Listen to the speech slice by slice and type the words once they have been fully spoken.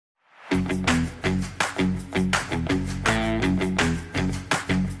Welcome,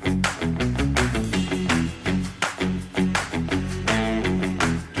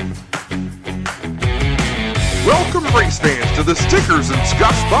 race fans, to the Stickers and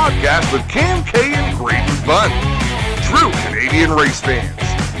Scuffs podcast with Cam K and Graydon Bunn. True Canadian race fans.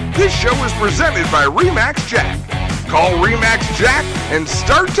 This show is presented by Remax Jack. Call Remax Jack and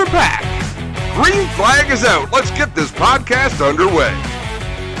start to pack. Green flag is out. Let's get this podcast underway.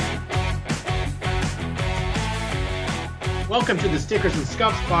 Welcome to the Stickers and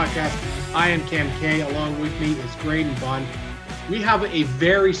Scuffs podcast. I am Cam K. Along with me is Graydon Bunn. We have a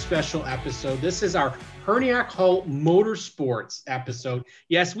very special episode. This is our Herniak Hull Motorsports episode.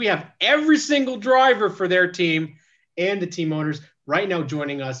 Yes, we have every single driver for their team and the team owners. Right now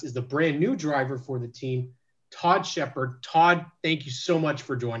joining us is the brand new driver for the team, Todd Shepard. Todd, thank you so much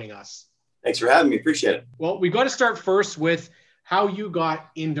for joining us. Thanks for having me. Appreciate it. Well, we got to start first with how you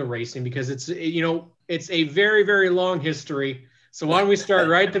got into racing, because it's a very, very long history. So why don't we start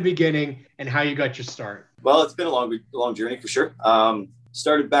right at the beginning and how you got your start? Well, it's been a long journey for sure.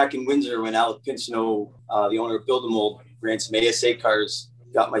 Started back in Windsor when Alec Pinsino, the owner of Build-A-Mold, ran some ASA cars.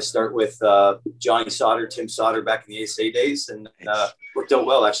 Got my start with Johnny Sauter, Tim Sauter back in the ASA days, and worked out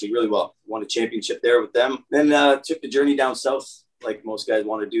well, actually, really well. Won a championship there with them. Then took the journey down south, like most guys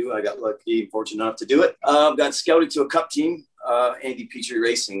want to do. I got lucky and fortunate enough to do it. Got scouted to a cup team. Andy Petrie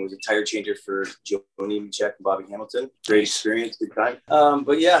Racing was a tire changer for Joe Nemechek and Bobby Hamilton. Great experience, good time.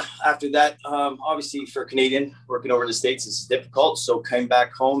 But yeah, after that, obviously for a Canadian working over in the States, it's difficult. So came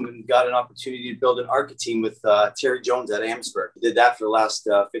back home and got an opportunity to build an ARCA team with Terry Jones at Amherstburg. Did that for the last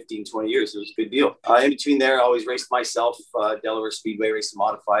 15, 20 years. It was a good deal. In between there, I always raced myself, Delaware Speedway, raced some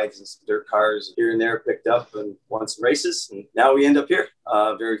modifieds and some dirt cars here and there, picked up and won some races. And now we end up here.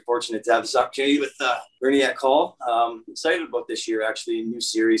 Very fortunate to have this opportunity with Herniak Hull. Excited about this year, actually. A new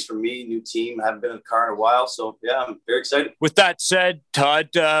series for me, new team. I haven't been in the car in a while, so yeah, I'm very excited. With that said, Todd,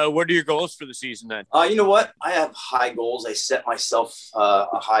 what are your goals for the season then? You know what? I have high goals. I set myself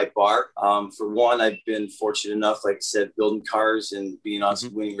a high bar. For one, I've been fortunate enough, like I said, building cars and being on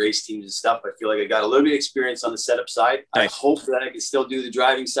some winning race teams and stuff. I feel like I got a little bit of experience on the setup side. Nice. I hope that I can still do the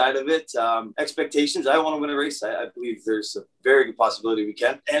driving side of it. Expectations, I want to win a race. I believe there's a very good possibility we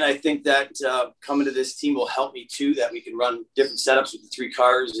can. And I think that coming to this team will help me too, that we can run different setups with the three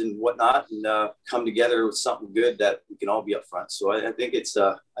cars and whatnot, and come together with something good that we can all be up front. So I think it's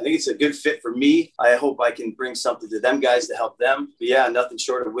a good fit for me. I hope I can bring something to them guys to help them. But yeah, nothing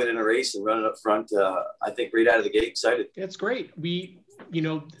short of winning a race and running up front. I think right out of the gate, excited. That's great.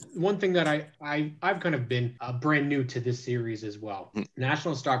 One thing that I've kind of been brand new to this series as well.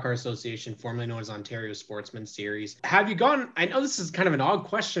 National Stock Car Association, formerly known as Ontario Sportsman Series. Have you gone? I know this is kind of an odd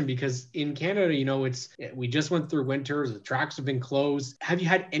question because in Canada, we just went through winters, the tracks have been closed. Have you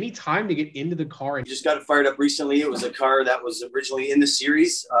had any time to get into the car? And just got it fired up recently. It was a car that was originally in the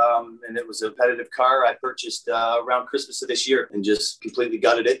series, and it was a competitive car I purchased around Christmas of this year and just completely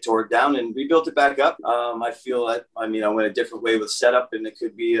gutted it, tore it down, and rebuilt it back up. I feel that I went a different way with setup, and it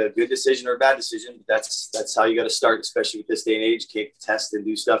could be a good decision or a bad decision. That's how you got to start, especially with this day and age. Can't test and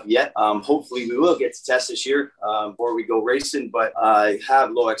do stuff yet. Hopefully we will get to test this year before we go racing, but I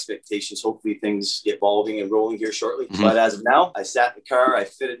have low expectations. Hopefully things get evolving and rolling here shortly. But as of now, I sat in the car, I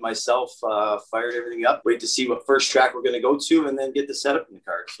fitted myself, fired everything up, wait to see what first track we're going to go to, and then get the setup in the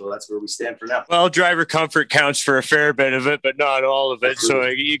car. So that's where we stand for now. Well, driver comfort counts for a fair bit of it, but not all of it.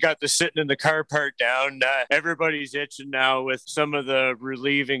 Absolutely. So you got the sitting in the car part down. Everybody's itching now with some of the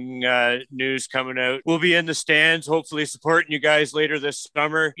relieving news coming out. We'll be in the stands, hopefully supporting you guys later this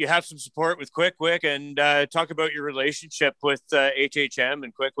summer. You have some support with Quick Wick, and talk about your relationship with HHM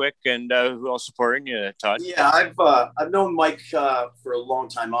and Quick Wick, and who else supporting you, Todd? Yeah, I've known Mike for a long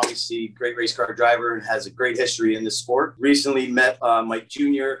time. Obviously, great race car driver and has a great history in the sport. Recently met Mike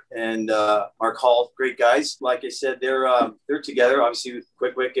Jr. and Mark Hall, great guys. Like I said, they're together. Obviously, with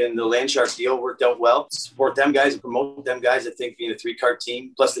Quick Wick and the Landshark deal worked out well. Support them guys and promote them guys. I think being a three-car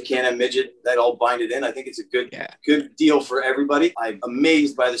team plus the Can-Am Midget, that all binded in. I think it's a good deal for everybody. I'm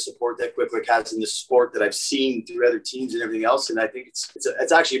amazed by the support that Quick Wick has in the sport that I've seen through other teams and everything else. And I think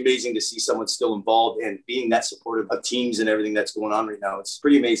it's actually amazing to see someone still involved and being that supportive of teams and everything that's going on right now. It's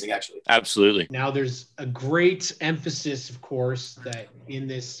pretty amazing, actually. Absolutely. Now there's a great emphasis, of course, that in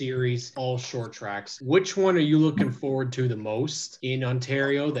this series, all short tracks. Which one are you looking forward to the most in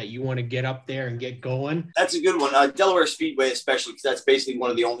Ontario that you want to get up there and get going? That's a good one. Delaware Speedway, especially because that's basically one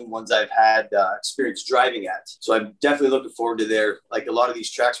of the only ones I've had experience driving at. So I'm definitely looking forward to there. Like a lot of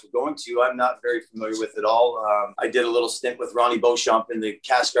these tracks we're going to, I'm not very familiar with at all. I did a little stint with Ronnie Beauchamp in the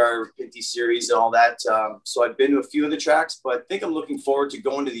Cascar Pinty series and all that. So I've been to a few of the tracks, but I think I'm looking forward to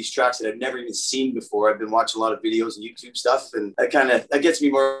going to these tracks that I've never even seen before. I've been watching a lot of videos and YouTube stuff, and that gets me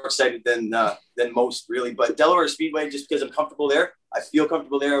more excited than most, really. But Delaware Speedway, just because I'm comfortable there. I feel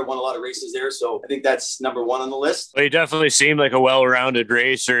comfortable there. I won a lot of races there. So I think that's number one on the list. Well, you definitely seem like a well-rounded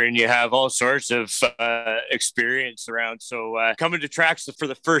racer, and you have all sorts of experience around. So coming to tracks for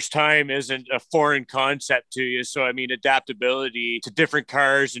the first time isn't a foreign concept to you. So, I mean, adaptability to different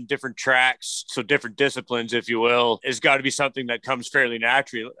cars and different tracks, so different disciplines, if you will, has got to be something that comes fairly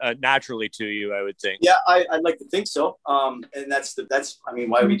naturally to you, I would think. Yeah, I'd like to think so. And that's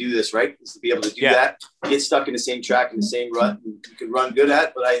why we do this, right? Is to be able to do that. Get stuck in the same track in the same rut. And you can run good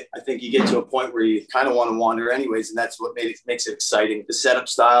at, but I think you get to a point where you kind of want to wander anyways, and that's what makes it exciting. The setup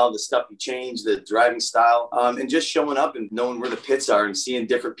style, the stuff you change, the driving style, and just showing up and knowing where the pits are and seeing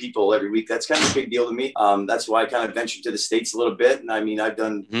different people every week. That's kind of a big deal to me. That's why I kind of ventured to the States a little bit. And I mean, I've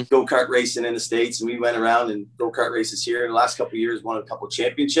done go-kart racing in the States, and we went around and go-kart races here in the last couple of years, won a couple of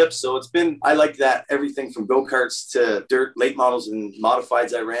championships. So I like that. Everything from go-karts to dirt, late models and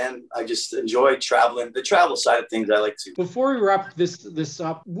modifieds I ran. I just enjoy traveling. The travel side of things I like to. Before we wrap this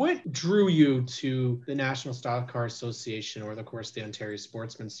up, what drew you to the National Stock Car Association, or of course the Ontario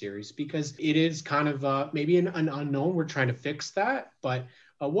Sportsman Series? Because it is kind of maybe an unknown. We're trying to fix that, but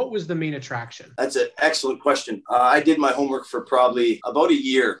what was the main attraction? That's an excellent question. I did my homework for probably about a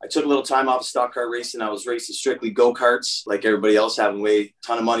year. I took a little time off of stock car racing. I was racing strictly go-karts, like everybody else, having a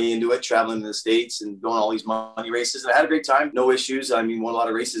ton of money into it, traveling to the States and going all these money races. And I had a great time, no issues. I mean, won a lot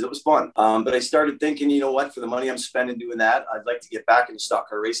of races. It was fun. But I started thinking, you know what, for the money I'm spending doing that, I'd like to get back into stock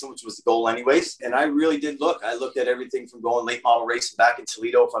car racing, which was the goal anyways. And I really did look. I looked at everything from going late model racing back in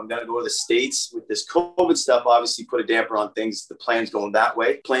Toledo. If I'm going to go to the States with this COVID stuff, obviously put a damper on things. The plan's going that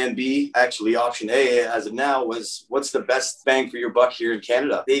way. Plan B, actually option A as of now, was what's the best bang for your buck here in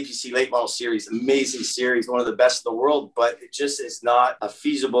Canada? The APC Late Model Series, amazing series, one of the best in the world, but it just is not a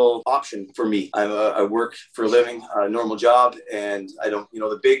feasible option for me. I work for a living, a normal job, and I don't,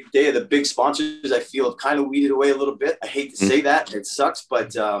 the big sponsors I feel have kind of weeded away a little bit. I hate to say that, it sucks,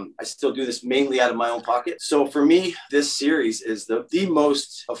 but I still do this mainly out of my own pocket. So for me, this series is the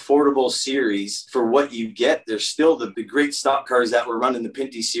most affordable series for what you get. There's still the great stock cars that were running the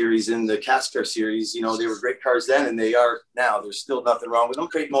Pinty series and the Cascar series. You know, they were great cars then, and they are now. There's still nothing wrong with them.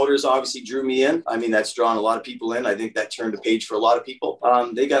 Crate Motors obviously drew me in. I mean, that's drawn a lot of people in. I think that turned a page for a lot of people.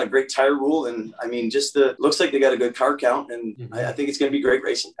 They got a great tire rule, and I mean, just looks like they got a good car count, and I think it's going to be great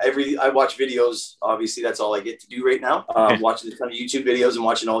racing. I watch videos. Obviously, that's all I get to do right now. Watching a ton of YouTube videos and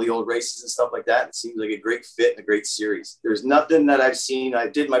watching all the old races and stuff like that. It seems like a great fit and a great series. There's nothing that I've seen. I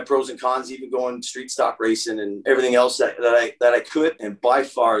did my pros and cons, even going street stock racing and everything else that I could, and by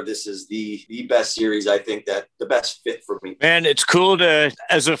far this is the best series. I think that the best fit for me. Man, it's cool to,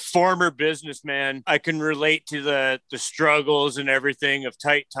 as a former businessman, I can relate to the struggles and everything of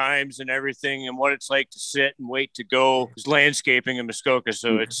tight times and everything, and what it's like to sit and wait to go. It's landscaping in Muskoka,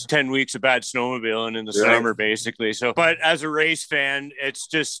 so it's 10 weeks of bad snowmobiling in the summer, basically. So, but as a race fan, it's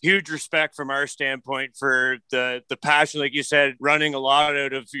just huge respect from our standpoint for the passion, like you said, running a lot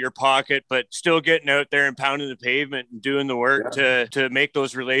out of your pocket, but still getting out there and pounding the pavement and doing the work to make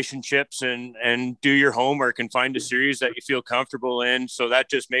those relationships and do your homework and find a series that you feel comfortable in. So that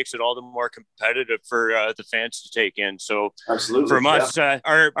just makes it all the more competitive for the fans to take in. So absolutely, from us,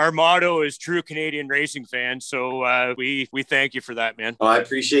 our motto is true Canadian racing fans. So we thank you for that, man. Well, I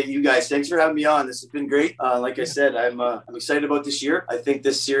appreciate you guys. Thanks for having me on. This has been great. Like I said, I'm excited about this year. I think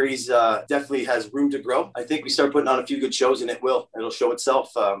this series definitely has room to grow. I think we start putting on a few good shows, and it'll show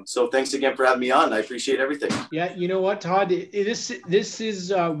itself. So thanks again for having me on. I appreciate everything. Yeah, you know what, Todd? This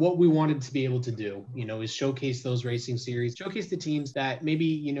is what we wanted to be able to do. Is showcase those racing series, showcase the teams that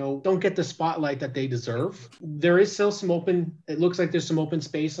maybe don't get the spotlight that they deserve. There is still some open. It looks like there's some open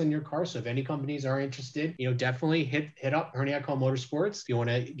space on your car. So if any companies are interested, definitely hit up Herniak Hall Motorsports if you want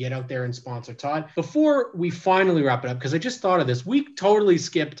to get out there and sponsor Todd. Before we finally wrap it up, because I just thought of this, we totally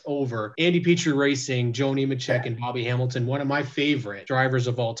skipped over Andy Petrie Racing, Joe Nemechek, and Bobby Hamilton, one of my favorite drivers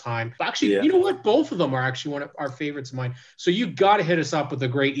of all time. Actually, you know what? Both of them are actually one of our favorites of mine. So you got to hit hit us up with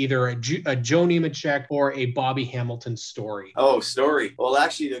either a Joe Nemechek or a Bobby Hamilton story. Oh, story. Well,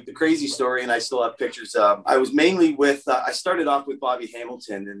 actually, the crazy story, and I still have pictures. I was mainly with, I started off with Bobby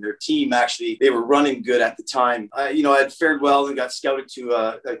Hamilton, and their team, actually, they were running good at the time. I had fared well and got scouted to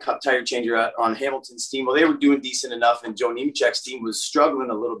a Cup tire changer on Hamilton's team. Well, they were doing decent enough, and Joe Nemechek's team was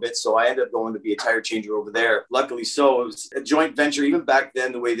struggling a little bit, so I ended up going to be a tire changer over there. Luckily so. It was a joint venture. Even back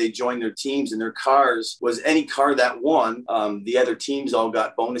then, the way they joined their teams and their cars was any car that won, the other teams all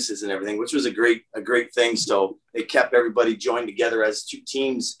got bonuses and everything, which was a great thing. So it kept everybody joined together as two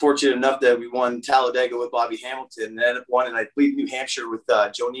teams. Fortunate enough that we won Talladega with Bobby Hamilton, and then won, and I played New Hampshire with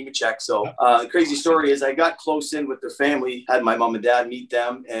Joe Nemechek. So the crazy story is I got close in with their family, had my mom and dad meet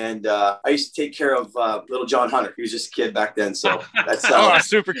them, and I used to take care of little John Hunter. He was just a kid back then. So that's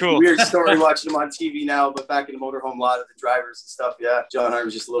super cool. Weird story watching him on TV now, but back in the motorhome, a lot of the drivers and stuff. Yeah, John Hunter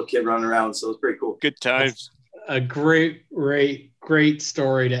was just a little kid running around. So it was pretty cool. Good times. A great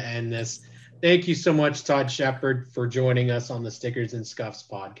story to end this. Thank you so much, Todd Shepard, for joining us on the Stickers and Scuffs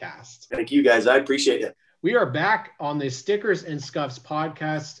podcast. Thank you, guys. I appreciate it. We are back on the Stickers and Scuffs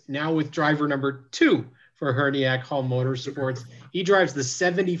podcast, now with driver number 2 for Herniak Hall Motorsports. He drives the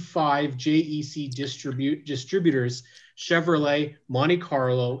 75 JEC distributors Chevrolet Monte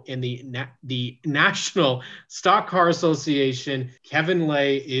Carlo in the National Stock Car Association. Kevin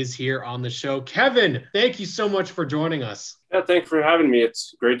Lay is here on the show. Kevin, thank you so much for joining us. Yeah, thanks for having me.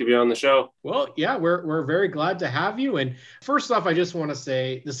 It's great to be on the show. Well, yeah, we're very glad to have you. And first off, I just want to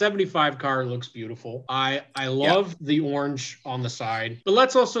say the 75 car looks beautiful. I love the orange on the side. But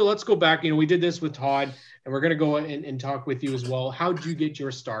let's go back. We did this with Todd, and we're going to go and talk with you as well. How did you get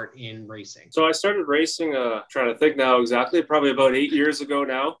your start in racing? So I started racing, trying to think now exactly, probably about 8 years ago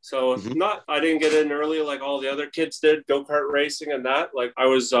now. So I didn't get in early like all the other kids did, go-kart racing and that. Like I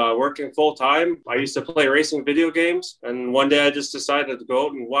was working full time. I used to play racing video games. And one day I just decided to go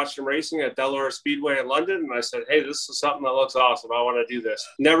out and watch some racing at Delaware Speedway in London. And I said, hey, this is something that looks awesome. I want to do this.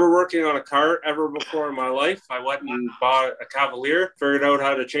 Never working on a car ever before in my life. I went and bought a Cavalier, figured out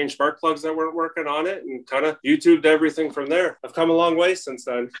how to change spark plugs that weren't working on it, and kind of YouTubed everything from there. I've come a long way since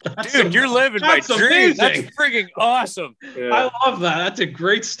then. Dude, you're living my dream. That's frigging awesome. Yeah. I love that. That's a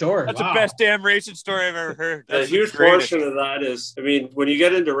great story. That's the best damn racing story I've ever heard. That's a huge portion of that is, when you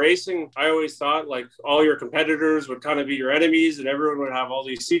get into racing, I always thought like all your competitors would kind of be your enemies and everyone would have all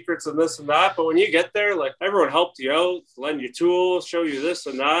these secrets and this and that. But when you get there, like everyone helped you out, lend you tools, show you this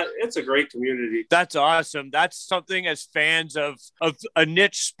and that. It's a great community. That's awesome. That's something as fans of a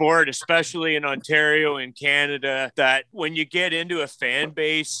niche sport, especially in Ontario and Canada, that when you get into a fan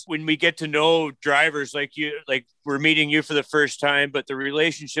base, when we get to know drivers like you, like we're meeting you for the first time, but the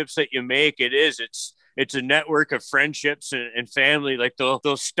relationships that you make, it's a network of friendships and family. Like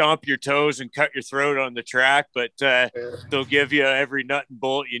they'll stomp your toes and cut your throat on the track, but they'll give you every nut and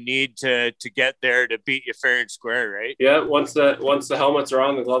bolt you need to get there to beat you fair and square, right? Yeah. Once the helmets are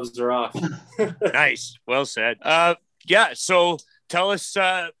on, the gloves are off. Nice. Well said. So tell us,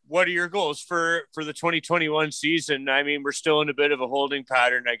 what are your goals for the 2021 season? We're still in a bit of a holding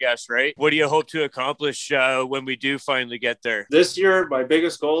pattern, I guess, right? What do you hope to accomplish when we do finally get there? This year, my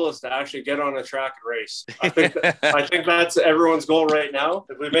biggest goal is to actually get on a track and race. I think that's everyone's goal right now.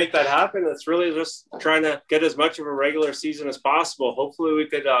 If we make that happen, it's really just trying to get as much of a regular season as possible. Hopefully we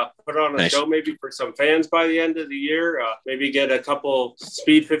could put on a show maybe for some fans by the end of the year, maybe get a couple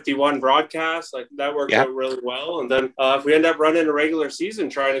Speed 51 broadcasts. Like that worked out really well. And then if we end up running a regular season,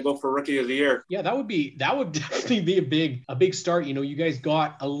 trying to go for Rookie of the Year. Yeah, that would definitely be a big start. You guys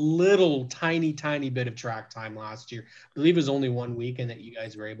got a little tiny bit of track time last year. I believe it was only 1 weekend that you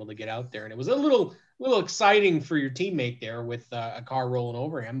guys were able to get out there, and it was a little exciting for your teammate there with a car rolling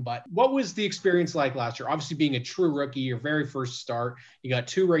over him. But what was the experience like last year? Obviously being a true rookie, your very first start, you got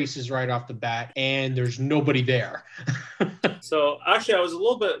 2 races right off the bat and there's nobody there. So actually I was a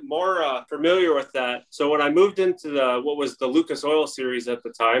little bit more familiar with that. So when I moved into what was the Lucas Oil Series at the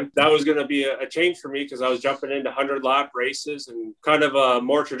time, that was going to be a change for me because I was jumping into 100 lap races and kind of a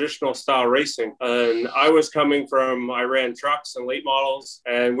more traditional style racing. And I ran trucks and late models,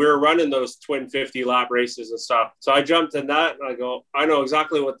 and we were running those twin 50 lap races and stuff. So I jumped in that and I go, I know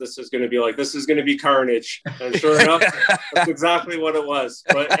exactly what this is going to be like. This is going to be carnage. And sure enough, that's exactly what it was.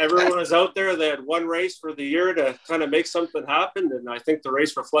 But everyone was out there. They had one race for the year to kind of make something happen. And I think the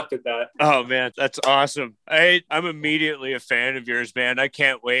race reflected that. Oh man, that's awesome. I'm immediately a fan of yours, man. I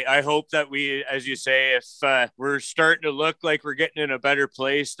can't wait. I hope that we, as you say, if we're starting to look like we're getting in a better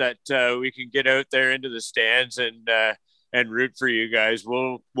place, that we can get out there into the stands and and root for you guys.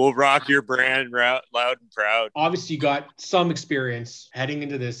 We'll rock your brand loud and proud. Obviously, you got some experience heading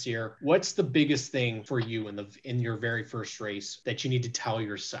into this year. What's the biggest thing for you in your very first race that you need to tell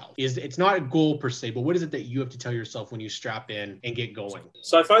yourself? It's not a goal per se, but what is it that you have to tell yourself when you strap in and get going?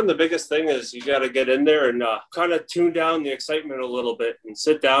 So I find the biggest thing is you got to get in there and kind of tune down the excitement a little bit and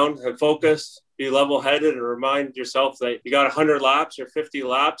sit down and focus. Be level-headed and remind yourself that you got 100 laps or 50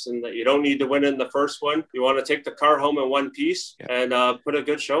 laps and that you don't need to win in the first one. You want to take the car home in one piece and put a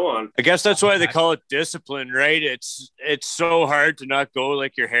good show on. I guess that's why they call it discipline, right? It's so hard to not go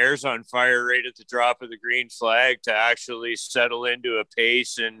like your hair's on fire right at the drop of the green flag, to actually settle into a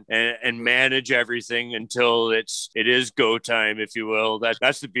pace and manage everything until it is go time, if you will.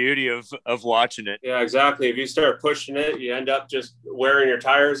 That's the beauty of watching it. Yeah, exactly. If you start pushing it, you end up just wearing your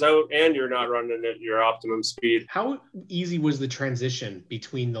tires out and you're not running at your optimum speed. How easy was the transition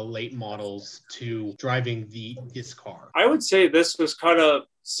between the late models to driving this car? I would say this was kind of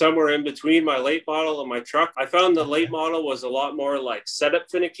somewhere in between my late model and my truck. I found the late model was a lot more like setup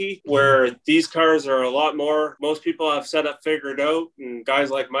finicky, where these cars are a lot more, most people have setup figured out, and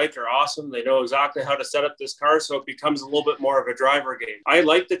guys like Mike are awesome. They know exactly how to set up this car, so it becomes a little bit more of a driver game. I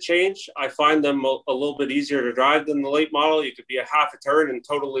like the change. I find them a little bit easier to drive than the late model. You could be a half a turn and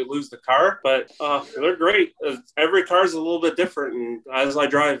totally lose the car, but they're great. Every car is a little bit different, and as I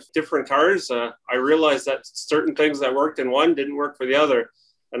drive different cars, I realize that certain things that worked in one didn't work for the other.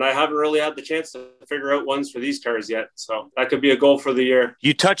 And I haven't really had the chance to figure out ones for these cars yet. So that could be a goal for the year.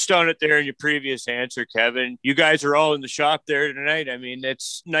 You touched on it there in your previous answer, Kevin. You guys are all in the shop there tonight. I mean,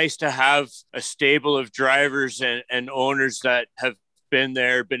 it's nice to have a stable of drivers and owners that have been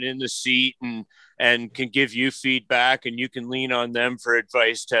there, been in the seat, and can give you feedback, and you can lean on them for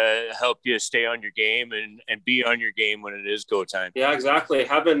advice to help you stay on your game and be on your game when it is go time. Yeah, exactly.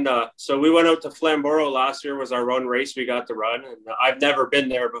 So we went out to Flamborough last year, was our run race we got to run. And I've never been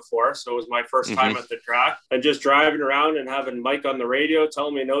there before. So it was my first time at the track, and just driving around and having Mike on the radio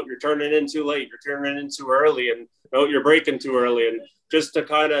telling me, no, you're turning in too late. You're turning in too early. And no, you're braking too early. And just to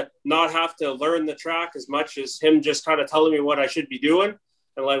kind of not have to learn the track as much as him just kind of telling me what I should be doing.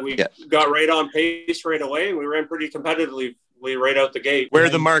 And like we got right on pace right away, and we ran pretty competitively right out the gate. Where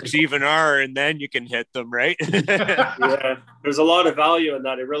the marks even are, and then you can hit them, right? Yeah, there's a lot of value in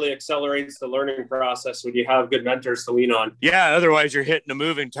that. It really accelerates the learning process when you have good mentors to lean on. Yeah, otherwise you're hitting a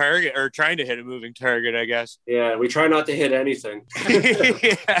moving target, or trying to hit a moving target, I guess. Yeah, we try not to hit anything.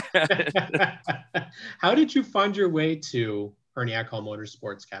 How did you find your way to Herniak Hall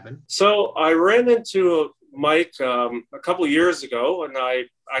Motorsports, Kevin? So I ran into Mike a couple of years ago, and I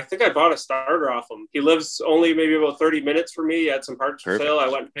think I bought a starter off him. He lives only maybe about 30 minutes from me. He had some parts for sale. I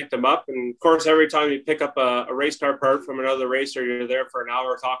went and picked him up. And of course, every time you pick up a race car part from another racer, you're there for an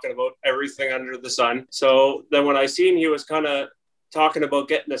hour talking about everything under the sun. So then when I seen he was kind of talking about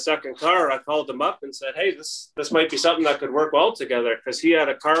getting a second car, I called him up and said, hey, this might be something that could work well together, because he had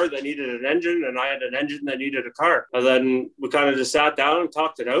a car that needed an engine and I had an engine that needed a car. And then we kind of just sat down and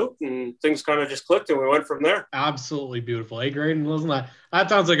talked it out, and things kind of just clicked, and we went from there. Absolutely beautiful. Hey, Graydon, listen, that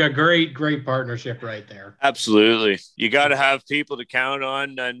sounds like a great partnership right there. Absolutely. You got to have people to count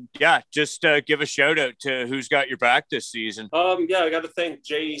on. And yeah, just give a shout out to who's got your back this season. I got to thank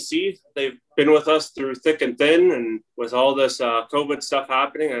JEC. They've been with us through thick and thin, and with all this COVID stuff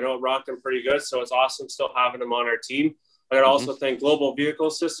happening, I know it rocked them pretty good. So it's awesome still having them on our team. I got to also thank Global Vehicle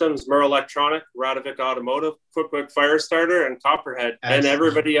Systems, Mer Electronic, Radovic Automotive, Quick Firestarter, and Copperhead, and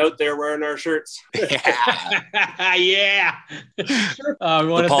everybody out there wearing our shirts. Yeah. We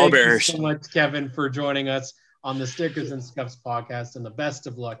want to thank you so much, Kevin, for joining us on the Stickers and Scuffs podcast, and the best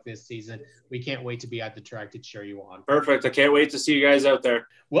of luck this season. We can't wait to be at the track to cheer you on. Perfect. I can't wait to see you guys out there.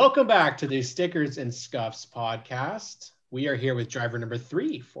 Welcome back to the Stickers and Scuffs podcast. We are here with driver number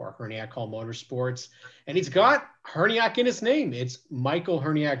 3 for Herniak Hall Motorsports, and he's got Herniak in his name. It's Michael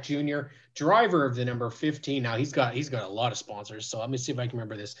Herniak Jr., driver of the number 15. Now he's got a lot of sponsors, so let me see if I can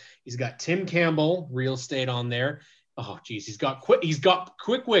remember this. He's got Tim Campbell Real Estate on there. Oh geez, he's got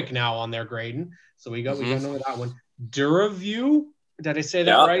Quick Wick now on there, Graydon. So we got know that one. DuraView. Did I say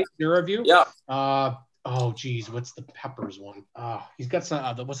that right? DuraView. Yeah. Oh geez, what's the peppers one? He's got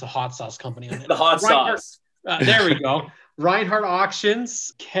some. What's the hot sauce company on it? The hot sauce. There we go. Reinhardt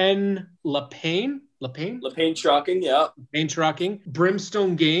Auctions. Ken LePain Trucking. Yeah. LePain Trucking.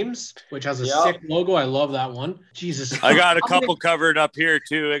 Brimstone Games, which has a sick logo. I love that one. Jesus. I got a couple covered up here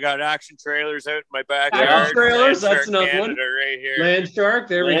too. I got Action Trailers out in my backyard. Action Trailers. That's another one. Right here. Landshark.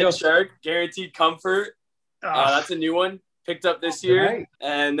 There we go. Landshark. Guaranteed Comfort. That's a new one. Picked up this year. Right.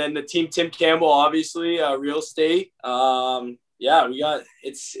 And then the team Tim Campbell, obviously, Real Estate. We got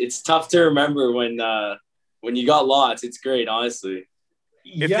it's tough to remember when when you got lots, it's great, honestly.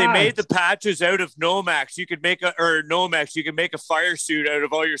 If they made the patches out of Nomex, you could make a fire suit out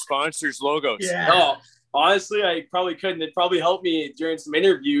of all your sponsors' logos. Yeah. No, honestly, I probably couldn't. It'd probably help me during some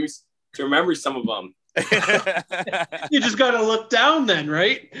interviews to remember some of them. You just got to look down then,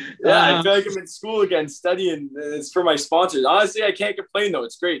 right? Yeah, I feel like I'm in school again studying. It's for my sponsors. Honestly, I can't complain though.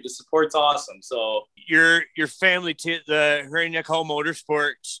 It's great. The support's awesome. So your family, the Hrenac Hall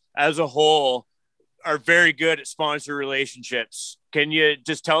Motorsports as a whole, are very good at sponsor relationships. Can you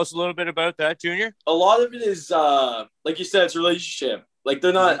just tell us a little bit about that, Junior? A lot of it is, like you said, it's a relationship. Like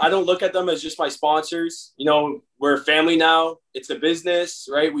they're not, I don't look at them as just my sponsors. You know, we're a family now. It's a business,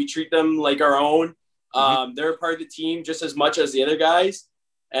 right? We treat them like our own. They're a part of the team just as much as the other guys.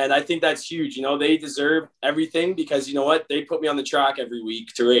 And I think that's huge. You know, they deserve everything because you know what? They put me on the track every week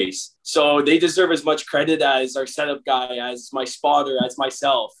to race. So they deserve as much credit as our setup guy, as my spotter, as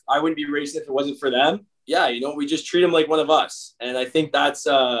myself. I wouldn't be racing if it wasn't for them. Yeah, you know, we just treat them like one of us. And I think that's,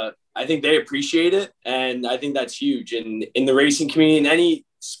 I think they appreciate it. And I think that's huge. And in the racing community, in any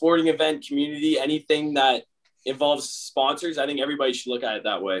sporting event community, anything that involves sponsors, I think everybody should look at it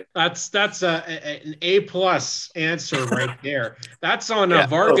that way. That's an A+ answer right there. That's on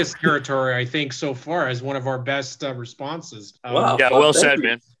Vargas territory, I think, so far as one of our best responses. Wow. Yeah, well said,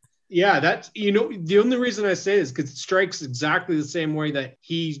 man. Yeah, that's, you know, the only reason I say this because it strikes exactly the same way that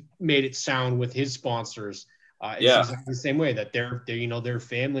he made it sound with his sponsors. It's exactly the same way that they're you know, they're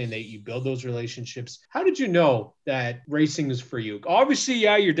family and you build those relationships. How did you know that racing is for you? Obviously,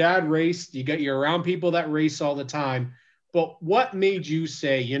 yeah, your dad raced. You're around people that race all the time. But what made you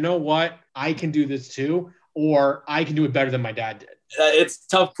say, you know what, I can do this too, or I can do it better than my dad did? It's a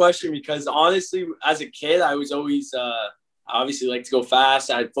tough question because honestly, as a kid, I was always obviously like to go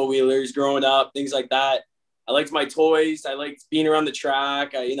fast. I had four-wheelers growing up, things like that. I liked my toys. I liked being around the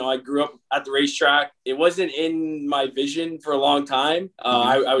track. I grew up at the racetrack. It wasn't in my vision for a long time.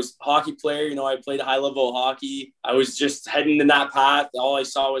 I was a hockey player. You know, I played a high level of hockey. I was just heading in that path. All I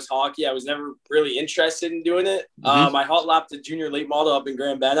saw was hockey. I was never really interested in doing it. I hot lapped the junior late model up in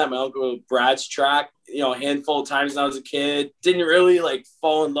Grand Bend at my uncle Brad's track, you know, a handful of times when I was a kid. Didn't really like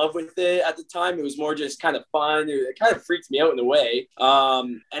fall in love with it at the time. It was more just kind of fun. It kind of freaked me out in a way.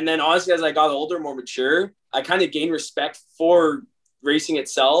 And then honestly, as I got older, more mature, I kind of gained respect for racing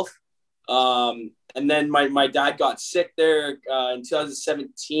itself. And then my dad got sick there in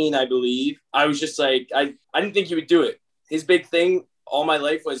 2017, I believe. I was just like, I didn't think he would do it. His big thing all my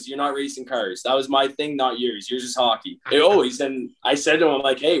life was, you're not racing cars. That was my thing, not yours. Yours is hockey. It always. And I said to him, I'm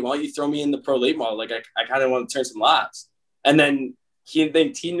like, hey, why don't you throw me in the pro late model? Like, I kind of want to turn some laps. And then he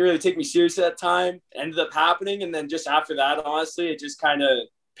didn't really take me seriously at that time. It ended up happening. And then just after that, honestly, it just kind of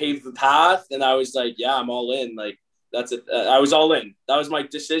paved the path. And I was like, yeah, I'm all in. Like, that's it. I was all in. That was my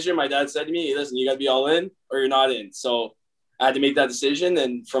decision. My dad said to me, hey, listen, you got to be all in or you're not in. So I had to make that decision.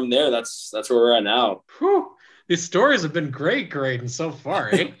 And from there, that's where we're at now. Whew. These stories have been great, and so far,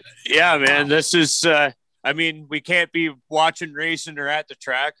 eh? Yeah, man. This is, I mean, we can't be watching racing or at the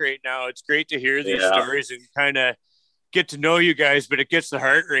track right now. It's great to hear these stories and kind of get to know you guys, but it gets the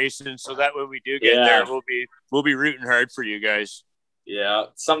heart racing so that when we do get there, we'll be rooting hard for you guys. Yeah,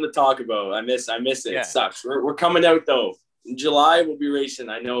 something to talk about. I miss it. Yeah. It sucks. We're coming out though. In July, we'll be racing.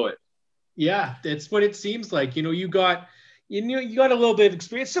 I know it. Yeah, that's what it seems like. You know, you got a little bit of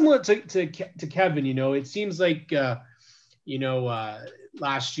experience, similar to Kevin. You know, it seems like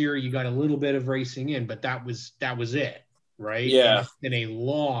last year you got a little bit of racing in, but that was it, right? Yeah. In a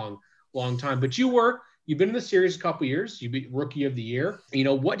long time. But you've been in the series a couple years. You've been rookie of the year. You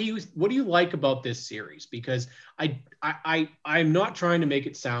know, what do you like about this series? Because I'm not trying to make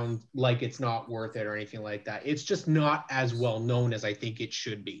it sound like it's not worth it or anything like that. It's just not as well known as I think it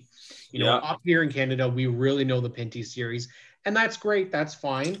should be. You know, up here in Canada, we really know the Pinty series, and that's great. That's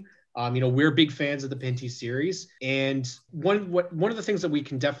fine. We're big fans of the Pinty series. And one of the things that we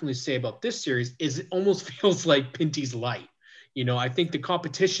can definitely say about this series is it almost feels like Pinty's light. You know, I think the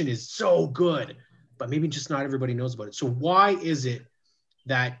competition is so good, but maybe just not everybody knows about it. So why is it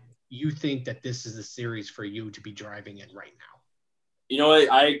that you think that this is a series for you to be driving in right now? You know,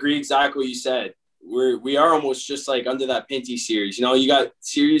 I agree exactly what you said. We are almost just like under that Pinty series. You know, you got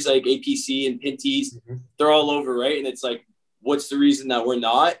series like APC and Pinty's, they're all over, right? And it's like, what's the reason that we're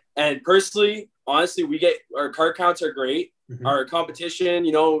not? And personally, honestly, our car counts are great. Our competition,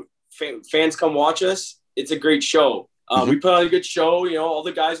 you know, fans come watch us. It's a great show. We put on a good show. You know, all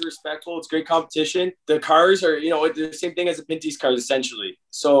the guys are respectful. It's great competition. The cars are, you know, the same thing as the Pinty's cars, essentially.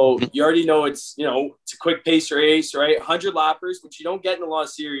 So you already know it's a quick pace race, right? 100 lappers, which you don't get in a lot of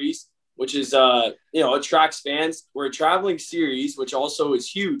series. which is, attracts fans. We're a traveling series, which also is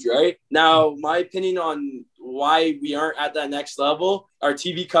huge, right? Now, my opinion on why we aren't at that next level, our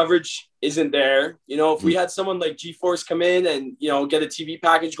TV coverage isn't there. If we had someone like G-Force come in and, get a TV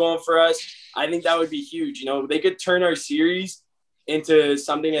package going for us, I think that would be huge. They could turn our series into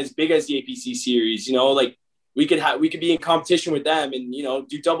something as big as the APC series, like we could be in competition with them and,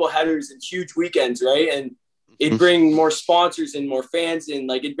 do double headers and huge weekends, right? And it'd bring more sponsors and more fans in.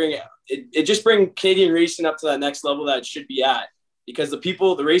 Like it just bring Canadian racing up to that next level that it should be at, because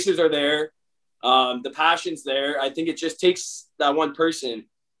the racers are there. The passion's there. I think it just takes that one person.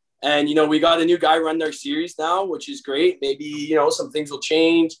 And, we got a new guy running our series now, which is great. Maybe, some things will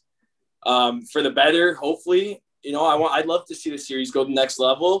change for the better, hopefully. I'd love to see the series go to the next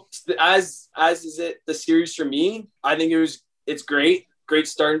level. As is it the series for me, I think it's great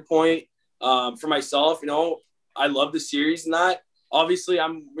starting point for myself. I love the series and that. Obviously,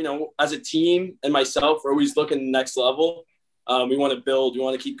 I'm, as a team and myself, we're always looking the next level. We want to build. We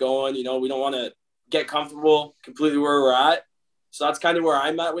want to keep going. We don't want to get comfortable completely where we're at. So that's kind of where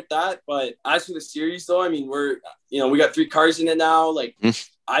I'm at with that. But as for the series, though, I mean, we got 3 cars in it now. Like,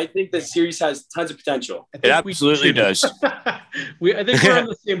 I think the series has tons of potential. It absolutely does. I think we're on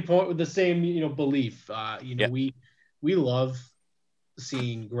the same point with the same, belief. We love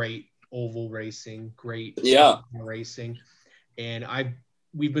seeing great oval racing, great racing. And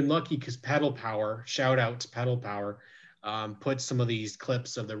we've been lucky because Pedal Power, shout out to Pedal Power, put some of these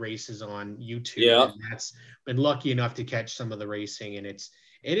clips of the races on YouTube. Yeah. And that's been lucky enough to catch some of the racing. And it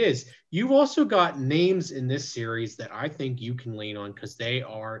is. You've also got names in this series that I think you can lean on because they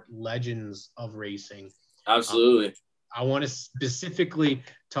are legends of racing. Absolutely. I want to specifically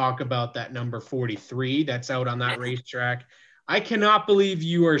talk about that number 43 that's out on that racetrack. I cannot believe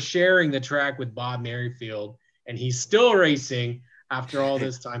you are sharing the track with Bob Merrifield and he's still racing after all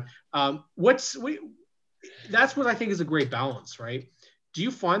this time. That's what I think is a great balance, right? Do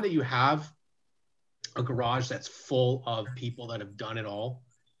you find that you have a garage that's full of people that have done it all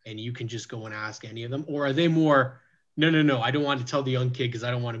and you can just go and ask any of them? Or are they more, no, I don't want to tell the young kid because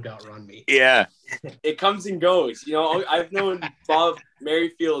I don't want him to outrun me? Yeah. It comes and goes. I've known Bob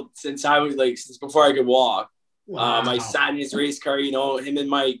Merrifield since before I could walk. Wow. I sat in his race car, him and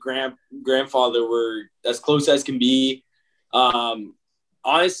my grandfather were as close as can be.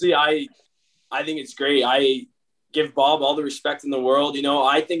 Honestly, I think it's great. I give Bob all the respect in the world.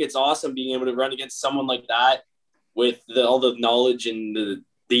 I think it's awesome being able to run against someone like that with all the knowledge and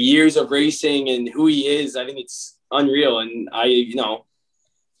the years of racing and who he is. I think it's unreal. And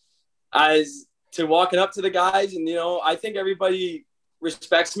as to walking up to the guys and, I think everybody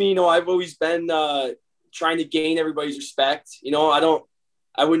respects me. I've always been trying to gain everybody's respect.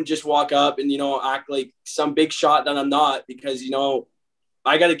 I wouldn't just walk up and, act like some big shot that I'm not, because,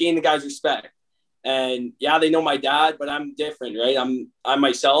 I got to gain the guys' respect. And yeah, they know my dad, but I'm different, right? I'm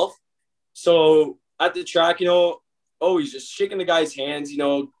myself. So at the track, always just shaking the guys' hands,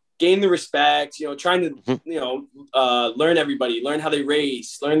 gain the respect, trying to, learn everybody, learn how they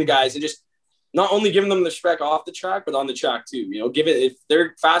race, learn the guys, and just not only giving them the respect off the track, but on the track too. If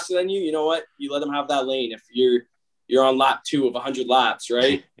they're faster than you, you know what? You let them have that lane. If you're on lap 2 of 100 laps,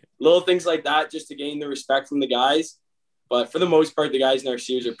 right? Little things like that just to gain the respect from the guys. But for the most part, the guys in our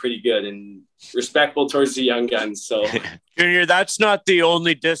series are pretty good and respectful towards the young guns. So, Junior, that's not the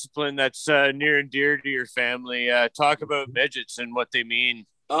only discipline that's near and dear to your family. Talk about midgets and what they mean.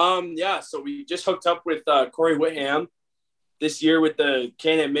 So we just hooked up with Corey Whitham this year with the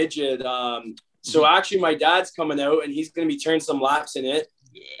Canada Midget. So actually, my dad's coming out and he's going to be turning some laps in it,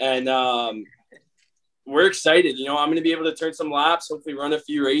 and we're excited. I'm going to be able to turn some laps, hopefully run a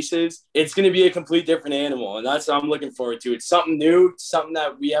few races. It's going to be a complete different animal, and that's what I'm looking forward to. It's something new, something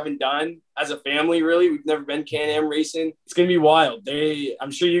that we haven't done as a family, really. We've never been Can-Am racing. It's going to be wild.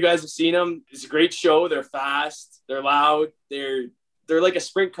 I'm sure you guys have seen them. It's a great show. They're fast. They're loud. They're like a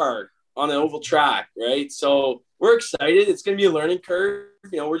sprint car on an oval track, right? So we're excited. It's going to be a learning curve.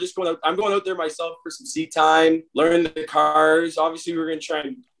 We're just going out. I'm going out there myself for some seat time, learn the cars. Obviously, we're going to try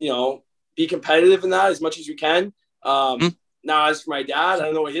and, be competitive in that as much as we can. Now, as for my dad, I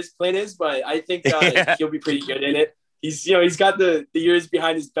don't know what his plan is, but I think he'll be pretty good in it. He's got the years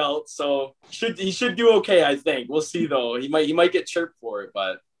behind his belt, so he should do okay. I think we'll see though. He might get chirped for it,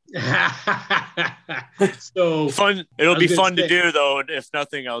 but so fun. It'll be fun to do though, if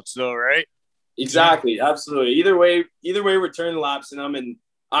nothing else, though, right? Exactly, absolutely. Either way, we're turning laps in them, and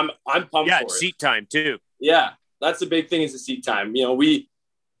I'm pumped for it. Yeah, seat time too. Yeah, that's the big thing is the seat time.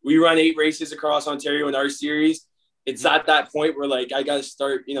 We run 8 races across Ontario in our series. It's at that point where I got to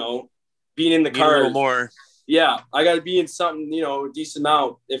start, being in the car a little more. Yeah, I got to be in something, a decent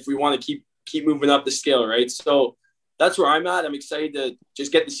amount if we want to keep moving up the scale, right? So that's where I'm at. I'm excited to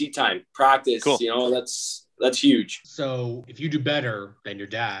just get the seat time, practice. Cool. That's huge. So if you do better than your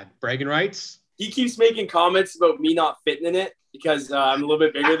dad, bragging rights. He keeps making comments about me not fitting in it because I'm a little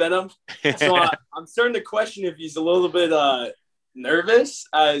bit bigger than him. So I'm starting to question if he's a little bit nervous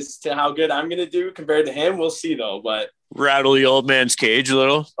as to how good I'm going to do compared to him. We'll see though. But rattle the old man's cage a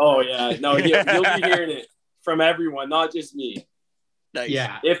little. Oh yeah, no, he'll be hearing it from everyone, not just me. Nice.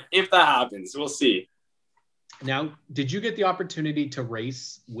 Yeah. If that happens, we'll see. Now, did you get the opportunity to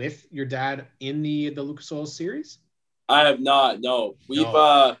race with your dad in the Lucas Oil series? I have not. No, we've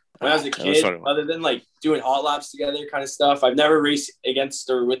when I was a kid, other than like doing hot laps together kind of stuff, I've never raced against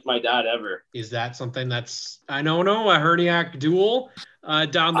or with my dad ever. Is that something that's a Herniak duel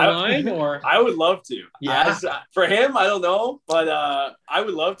down the line? Or I would love to. Yeah. For him, I don't know, but I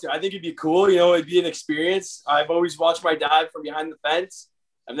would love to. I think it'd be cool. It'd be an experience. I've always watched my dad from behind the fence.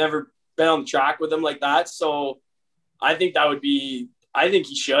 I've never been on the track with him like that, so I think that would be. I think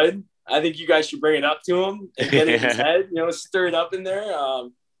he should. I think you guys should bring it up to him and get it in his head. Stir it up in there.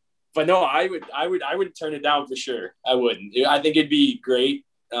 But no, I would turn it down for sure. I wouldn't. I think it'd be great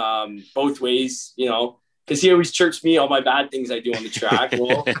both ways, because he always chirps me all my bad things I do on the track.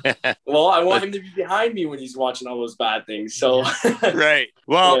 Well, I want him to be behind me when he's watching all those bad things. So right.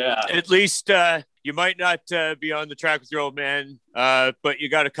 Well, yeah. At least you might not be on the track with your old man, but you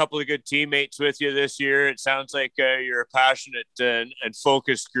got a couple of good teammates with you this year. It sounds like you're a passionate and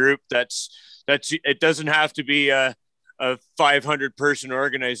focused group. That's it doesn't have to be a 500-person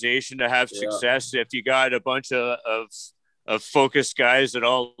organization to have success. If you got a bunch of focused guys that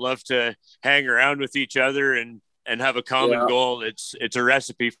all love to hang around with each other and have a common goal, it's a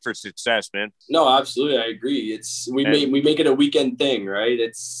recipe for success, man. No, absolutely, I agree. We make it a weekend thing, right?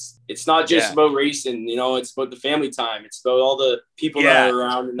 It's not just about racing, it's about the family time. It's about all the people that are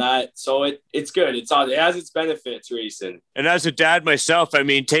around and that. So it's good. It has its benefits, racing. And as a dad myself, I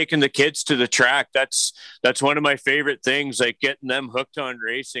mean, taking the kids to the track, that's one of my favorite things, like getting them hooked on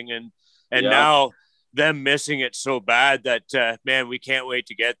racing and now them missing it so bad that, man, we can't wait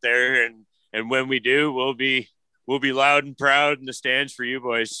to get there. And when we do, we'll be loud and proud in the stands for you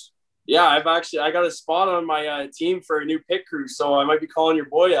boys. Yeah, I got a spot on my team for a new pit crew, so I might be calling your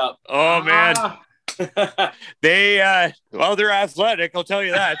boy up. Oh man, they're athletic, I'll tell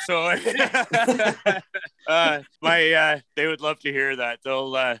you that. So they would love to hear that.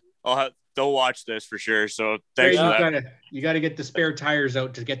 They'll watch this for sure. So thanks for that. You got to get the spare tires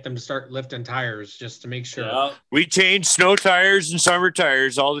out to get them to start lifting tires just to make sure. Yeah. We change snow tires and summer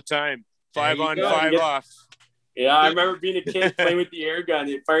tires all the time. 5 on, 5 off. Yeah, I remember being a kid playing with the air gun.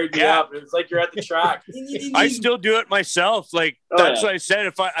 It fired me up. It was like you're at the track. I still do it myself. Like that's what I said.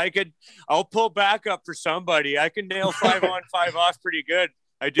 If I could, I'll pull back up for somebody. I can nail 5 on, 5 off pretty good.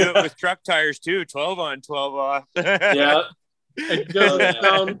 I do it with truck tires too. 12 on, 12 off. Yeah. It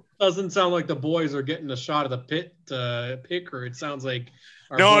doesn't sound like the boys are getting a shot of the pit crew. It sounds like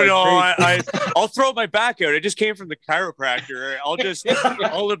I'll throw my back out. I just came from the chiropractor.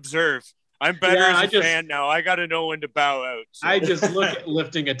 I'll observe. I'm better as a fan now. I got to know when to bow out. So. I just look at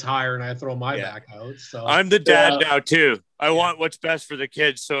lifting a tire and I throw my back out. So I'm the dad now too. I want what's best for the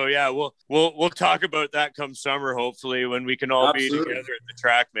kids. So yeah, we'll talk about that come summer, hopefully, when we can all be together at the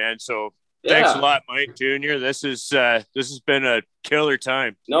track, man. So thanks a lot, Mike Jr. This has been a killer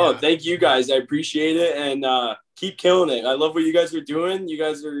time. No, thank you guys. I appreciate it and keep killing it. I love what you guys are doing. You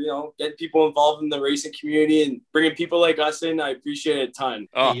guys are, getting people involved in the racing community and bringing people like us in. I appreciate it a ton.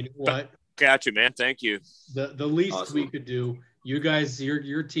 Oh, hey, you know what? Gotcha, man. Thank you. The least we could do, you guys,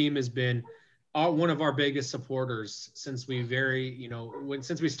 your team has been one of our biggest supporters since we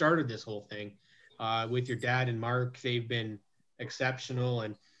since we started this whole thing with your dad and Mark. They've been exceptional,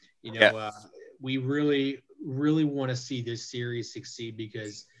 and we really want to see this series succeed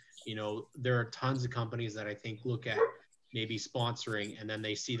because there are tons of companies that I think look at maybe sponsoring and then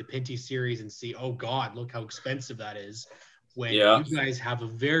they see the Pinty series and see, oh God, look how expensive that is. When you guys have a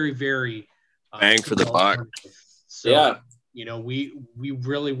very, very bang for the buck. So, we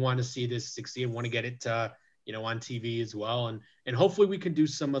really want to see this succeed and want to get it on TV as well. And hopefully we can do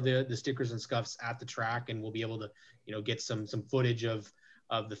some of the stickers and scuffs at the track and we'll be able to, get some footage of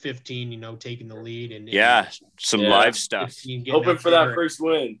the 15, taking the lead and some live stuff. Hoping for that first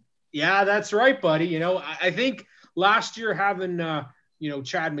win. Yeah, that's right, buddy. I think last year having,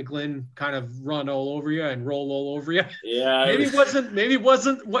 Chad McGlynn kind of run all over you and roll all over you. Yeah. maybe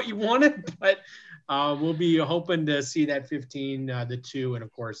wasn't what you wanted, but we'll be hoping to see that 15, the 2, and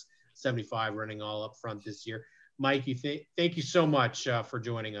of course 75 running all up front this year. Mikey, thank you so much for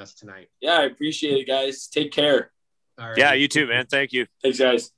joining us tonight. Yeah, I appreciate it, guys. Take care. All right. Yeah, you too, man. Thank you. Thanks, guys.